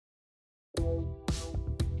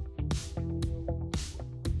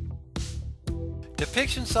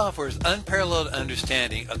Depiction Software's unparalleled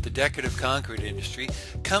understanding of the decorative concrete industry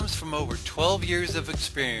comes from over 12 years of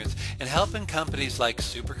experience in helping companies like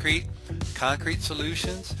Supercrete, Concrete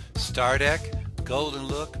Solutions, Stardeck, Golden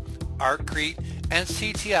Look, Artcrete, and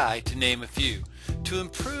CTI, to name a few, to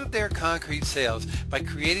improve their concrete sales by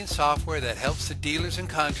creating software that helps the dealers and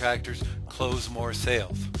contractors close more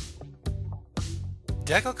sales.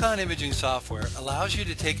 Deco-Con imaging software allows you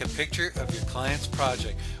to take a picture of your client's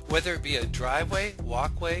project, whether it be a driveway,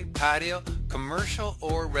 walkway, patio, commercial,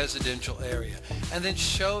 or residential area, and then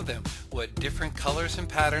show them what different colors and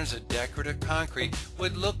patterns of decorative concrete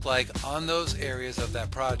would look like on those areas of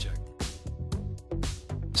that project.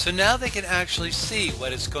 So now they can actually see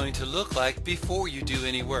what it's going to look like before you do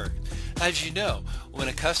any work. As you know, when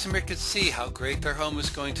a customer can see how great their home is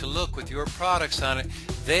going to look with your products on it,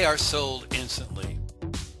 they are sold instantly.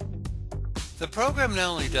 The program not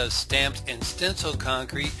only does stamped and stenciled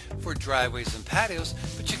concrete for driveways and patios,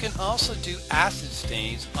 but you can also do acid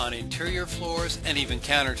stains on interior floors and even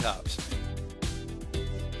countertops.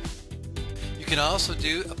 You can also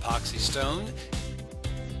do epoxy stone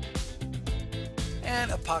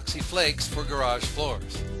and epoxy flakes for garage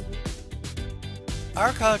floors.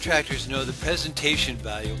 Our contractors know the presentation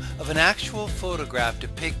value of an actual photograph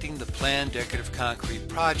depicting the planned decorative concrete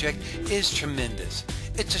project is tremendous.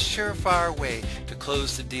 It's a surefire way to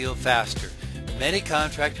close the deal faster. Many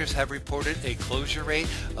contractors have reported a closure rate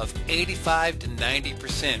of 85 to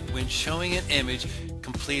 90% when showing an image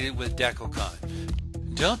completed with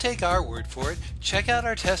Deco-Con. Don't take our word for it. Check out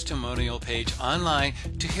our testimonial page online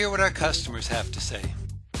to hear what our customers have to say.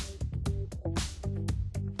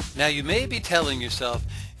 Now you may be telling yourself,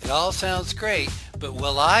 it all sounds great, but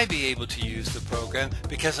will I be able to use the program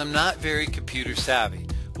because I'm not very computer savvy?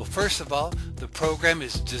 Well, first of all, the program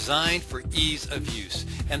is designed for ease of use,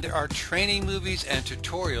 and there are training movies and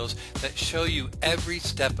tutorials that show you every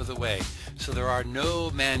step of the way, so there are no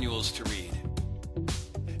manuals to read.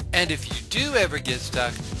 And if you do ever get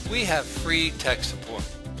stuck, we have free tech support.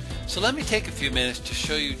 So let me take a few minutes to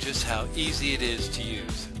show you just how easy it is to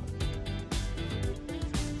use.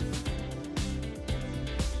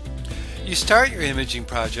 You start your imaging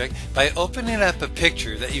project by opening up a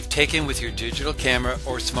picture that you've taken with your digital camera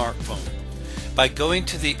or smartphone, by going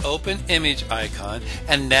to the Open Image icon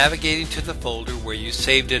and navigating to the folder where you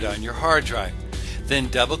saved it on your hard drive. Then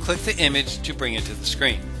double-click the image to bring it to the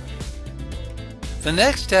screen. The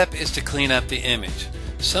next step is to clean up the image.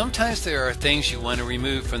 Sometimes there are things you want to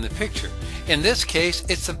remove from the picture. In this case,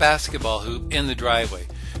 it's the basketball hoop in the driveway.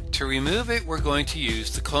 To remove it, we're going to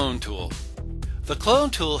use the clone tool. The clone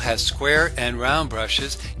tool has square and round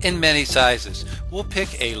brushes in many sizes. We'll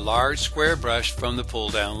pick a large square brush from the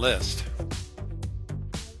pull-down list.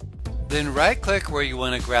 Then right-click where you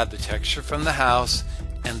want to grab the texture from the house,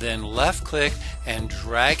 and then left-click and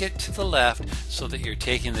drag it to the left so that you're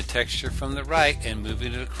taking the texture from the right and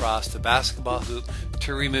moving it across the basketball hoop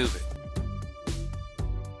to remove it.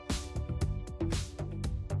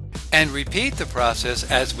 And repeat the process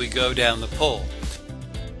as we go down the pole.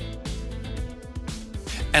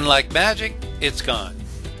 And like magic, it's gone.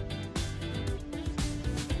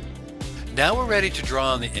 Now we're ready to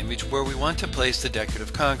draw on the image where we want to place the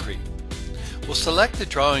decorative concrete. We'll select the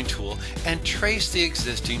drawing tool and trace the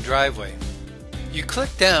existing driveway. You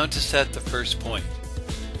click down to set the first point.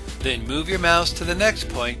 Then move your mouse to the next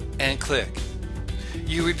point and click.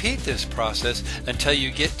 You repeat this process until you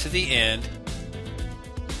get to the end,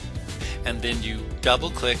 and then you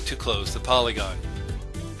double-click to close the polygon.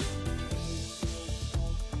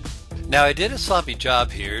 Now I did a sloppy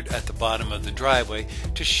job here at the bottom of the driveway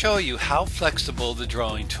to show you how flexible the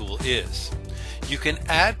drawing tool is. You can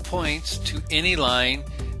add points to any line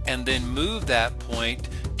and then move that point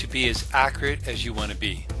to be as accurate as you want to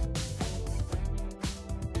be.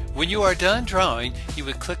 When you are done drawing, you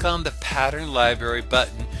would click on the Pattern Library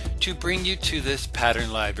button to bring you to this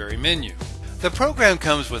Pattern Library menu. The program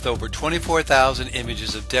comes with over 24,000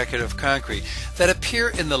 images of decorative concrete that appear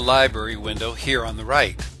in the library window here on the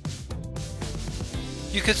right.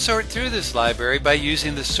 You could sort through this library by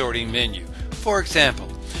using the sorting menu. For example,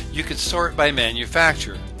 you could sort by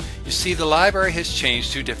manufacturer. You see the library has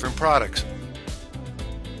changed to different products.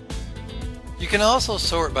 You can also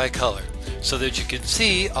sort by color so that you can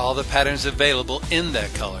see all the patterns available in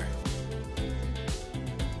that color.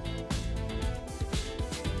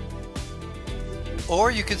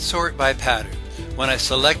 Or you could sort by pattern. When I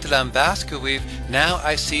selected on basket weave, now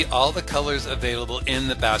I see all the colors available in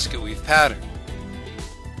the basket weave pattern.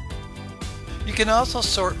 You can also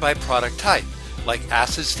sort by product type, like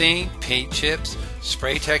acid stain, paint chips,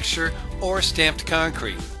 spray texture, or stamped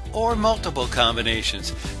concrete. or multiple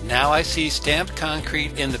combinations. Now I see stamped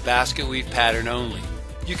concrete in the basket weave pattern only.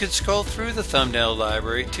 You can scroll through the thumbnail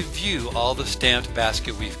library to view all the stamped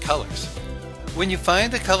basket weave colors. When you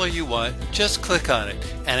find the color you want, just click on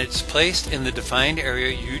it and it's placed in the defined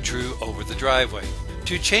area you drew over the driveway.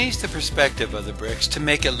 To change the perspective of the bricks to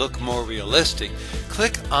make it look more realistic,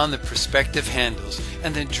 click on the perspective handles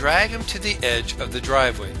and then drag them to the edge of the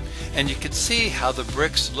driveway, and you can see how the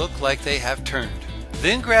bricks look like they have turned.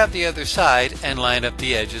 Then grab the other side and line up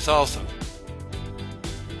the edges also.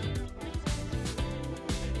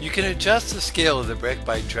 You can adjust the scale of the brick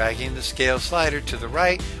by dragging the scale slider to the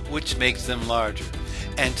right, which makes them larger,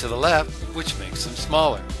 and to the left, which makes them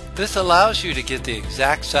smaller. This allows you to get the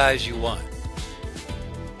exact size you want.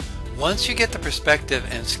 Once you get the perspective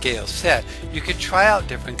and scale set, you can try out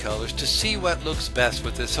different colors to see what looks best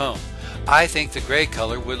with this home. I think the gray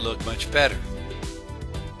color would look much better.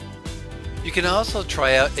 You can also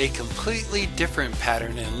try out a completely different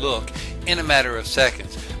pattern and look in a matter of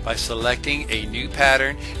seconds by selecting a new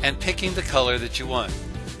pattern and picking the color that you want.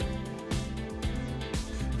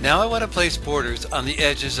 Now I want to place borders on the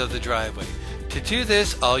edges of the driveway. To do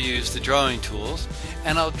this, I'll use the drawing tools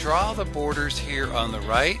and I'll draw the borders here on the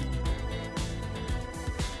right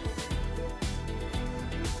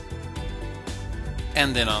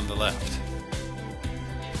and then on the left.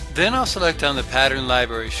 Then I'll select on the Pattern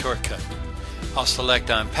Library shortcut. I'll select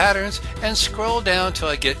on Patterns and scroll down till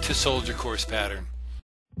I get to Soldier Course pattern.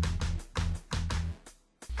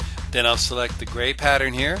 Then I'll select the gray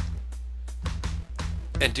pattern here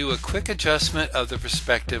and do a quick adjustment of the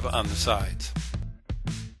perspective on the sides.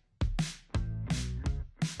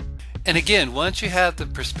 And again, once you have the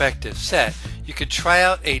perspective set, you could try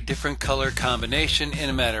out a different color combination in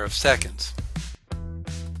a matter of seconds.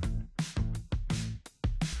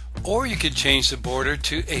 Or you could change the border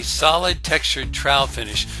to a solid textured trowel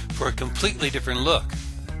finish for a completely different look.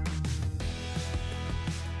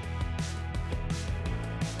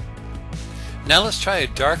 Now let's try a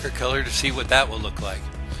darker color to see what that will look like.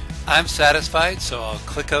 I'm satisfied, so I'll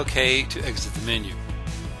click OK to exit the menu.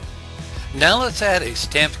 Now let's add a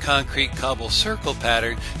stamped concrete cobble circle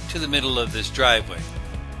pattern to the middle of this driveway.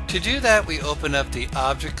 To do that, we open up the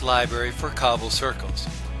object library for cobble circles.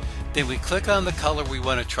 Then we click on the color we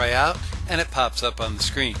want to try out and it pops up on the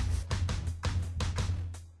screen.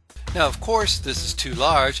 Now of course this is too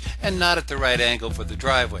large and not at the right angle for the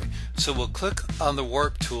driveway, so we'll click on the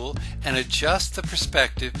warp tool and adjust the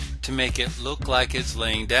perspective to make it look like it's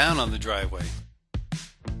laying down on the driveway.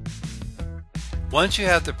 Once you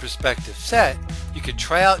have the perspective set, you can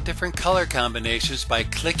try out different color combinations by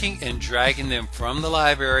clicking and dragging them from the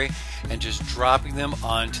library and just dropping them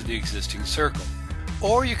onto the existing circle.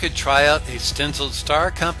 Or you could try out a stenciled star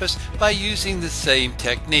compass by using the same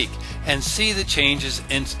technique and see the changes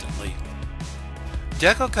instantly.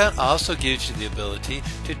 Deco-Con also gives you the ability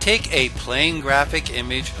to take a plain graphic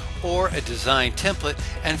image or a design template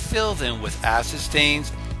and fill them with acid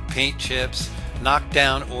stains, paint chips,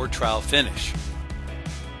 knockdown, or trowel finish.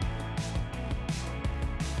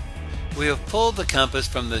 We have pulled the compass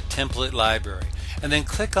from the template library and then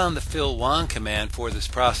click on the Fill Wand command for this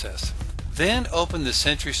process. Then open the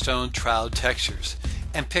Century Stone Trowel Textures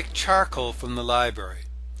and pick Charcoal from the library.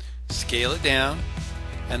 Scale it down,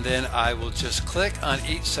 and then I will just click on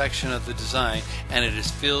each section of the design and it is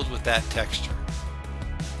filled with that texture.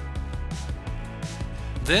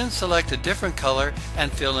 Then select a different color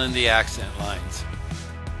and fill in the accent lines.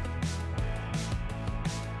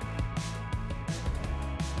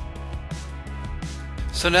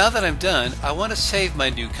 So now that I'm done, I want to save my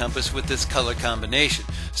new compass with this color combination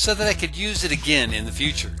so that I could use it again in the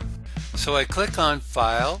future. So I click on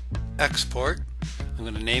File, Export, I'm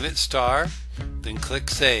going to name it Star, then click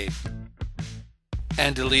Save,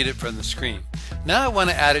 and delete it from the screen. Now I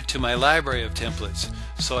want to add it to my library of templates,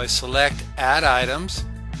 so I select Add Items.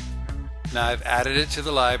 Now I've added it to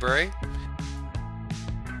the library,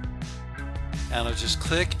 and I'll just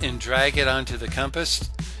click and drag it onto the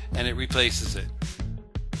compass and it replaces it.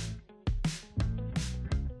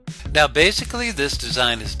 Now basically this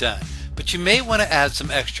design is done, but you may want to add some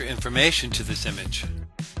extra information to this image.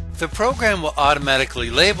 The program will automatically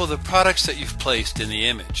label the products that you've placed in the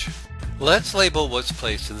image. Let's label what's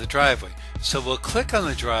placed in the driveway. So we'll click on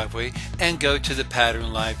the driveway and go to the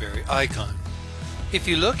Pattern Library icon. If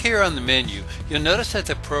you look here on the menu, you'll notice that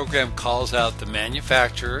the program calls out the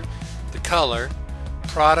manufacturer, the color,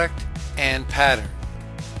 product, and pattern.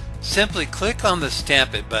 Simply click on the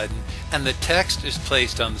Stamp It button and the text is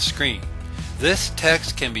placed on the screen. This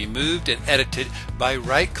text can be moved and edited by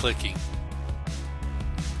right-clicking.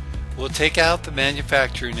 We'll take out the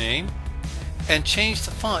manufacturer name and change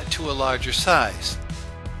the font to a larger size.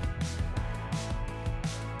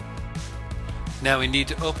 Now we need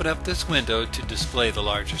to open up this window to display the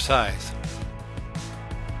larger size.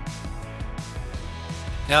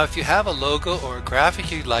 Now if you have a logo or a graphic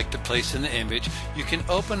you'd like to place in the image, you can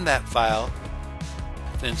open that file,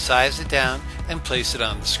 then size it down and place it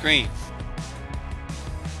on the screen.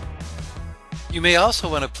 You may also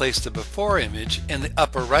want to place the before image in the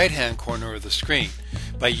upper right hand corner of the screen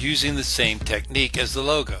by using the same technique as the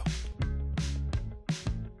logo.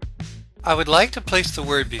 I would like to place the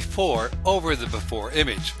word before over the before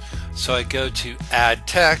image, so I go to Add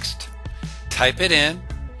Text, type it in,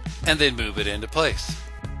 and then move it into place.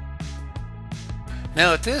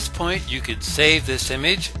 Now at this point you could save this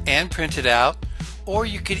image and print it out, or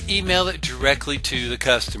you could email it directly to the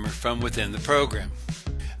customer from within the program.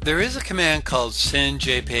 There is a command called Send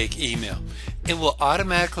JPEG Email. It will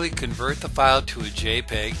automatically convert the file to a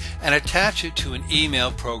JPEG and attach it to an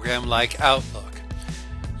email program like Outlook.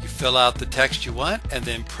 You fill out the text you want and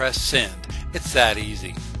then press Send. It's that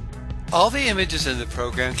easy. All the images in the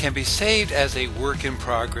program can be saved as a work in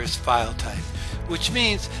progress file type, which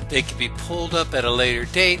means they can be pulled up at a later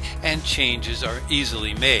date and changes are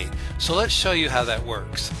easily made. So let's show you how that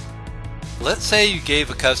works. Let's say you gave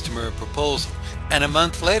a customer a proposal, and a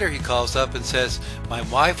month later he calls up and says, "My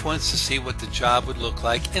wife wants to see what the job would look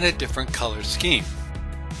like in a different color scheme."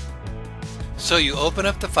 So you open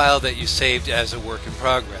up the file that you saved as a work in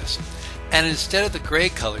progress, and instead of the gray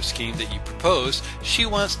color scheme that you proposed, she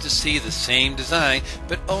wants to see the same design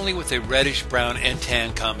but only with a reddish brown and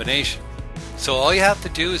tan combination. So all you have to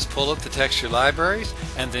do is pull up the texture libraries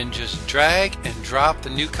and then just drag and drop the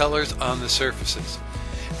new colors on the surfaces.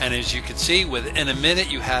 And as you can see, within a minute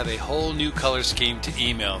you have a whole new color scheme to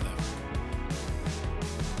email them.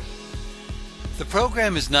 The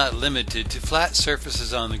program is not limited to flat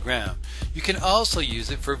surfaces on the ground. You can also use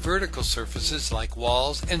it for vertical surfaces like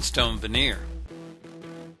walls and stone veneer.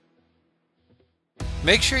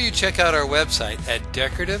 Make sure you check out our website at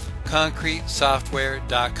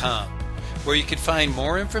decorativeconcretesoftware.com, where you can find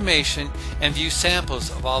more information and view samples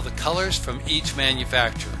of all the colors from each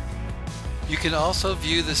manufacturer. You can also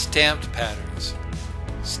view the stamped patterns,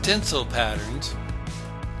 stencil patterns,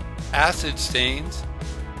 acid stains,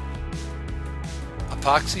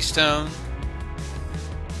 epoxy stone,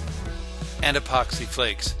 and epoxy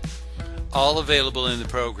flakes, all available in the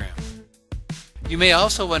program. You may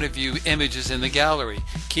also want to view images in the gallery.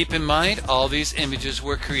 Keep in mind all these images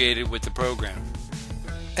were created with the program.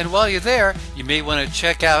 And while you're there, you may want to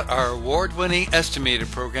check out our award-winning estimator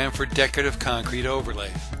program for decorative concrete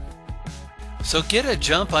overlay. So get a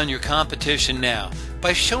jump on your competition now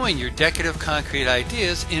by showing your decorative concrete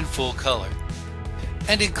ideas in full color.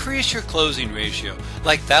 And increase your closing ratio,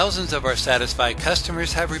 like thousands of our satisfied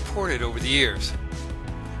customers have reported over the years.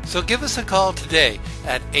 So give us a call today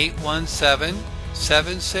at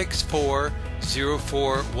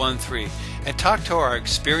 817-764-0413 and talk to our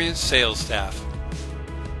experienced sales staff.